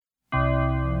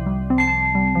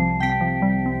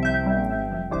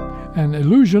an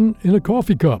illusion in a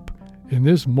coffee cup in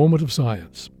this moment of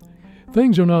science.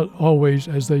 Things are not always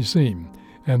as they seem,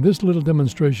 and this little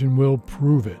demonstration will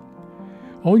prove it.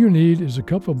 All you need is a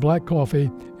cup of black coffee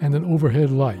and an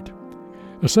overhead light.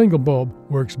 A single bulb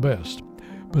works best.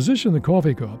 Position the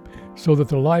coffee cup so that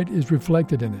the light is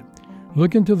reflected in it.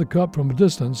 Look into the cup from a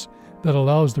distance that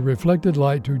allows the reflected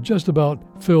light to just about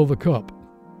fill the cup.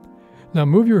 Now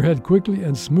move your head quickly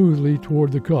and smoothly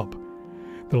toward the cup.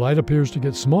 The light appears to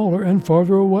get smaller and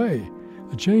farther away.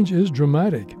 The change is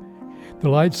dramatic. The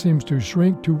light seems to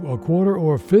shrink to a quarter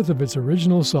or a fifth of its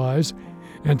original size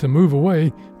and to move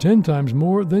away 10 times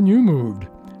more than you moved.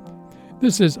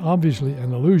 This is obviously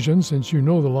an illusion since you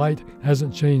know the light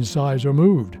hasn't changed size or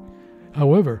moved.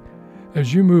 However,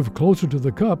 as you move closer to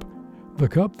the cup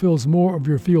fills more of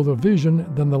your field of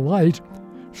vision than the light,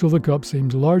 so the cup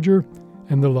seems larger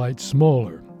and the light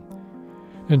smaller.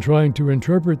 In trying to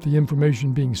interpret the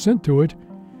information being sent to it,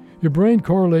 your brain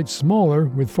correlates smaller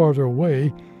with farther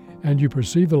away, and you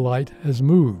perceive the light has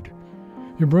moved.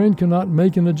 Your brain cannot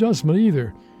make an adjustment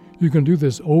either. You can do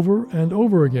this over and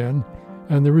over again,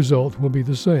 and the result will be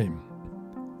the same.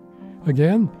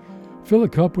 Again, fill a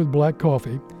cup with black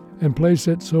coffee and place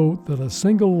it so that a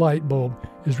single light bulb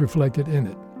is reflected in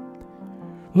it.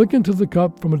 Look into the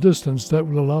cup from a distance that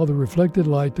will allow the reflected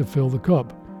light to fill the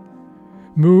cup.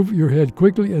 Move your head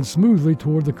quickly and smoothly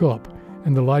toward the cup,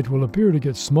 and the light will appear to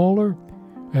get smaller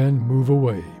and move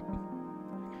away.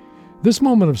 This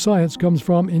moment of science comes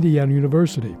from Indiana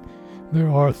University. There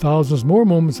are thousands more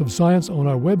moments of science on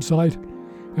our website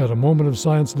at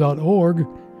amomentofscience.org,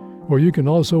 where you can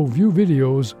also view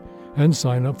videos and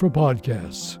sign up for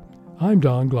podcasts. I'm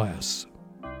Don Glass.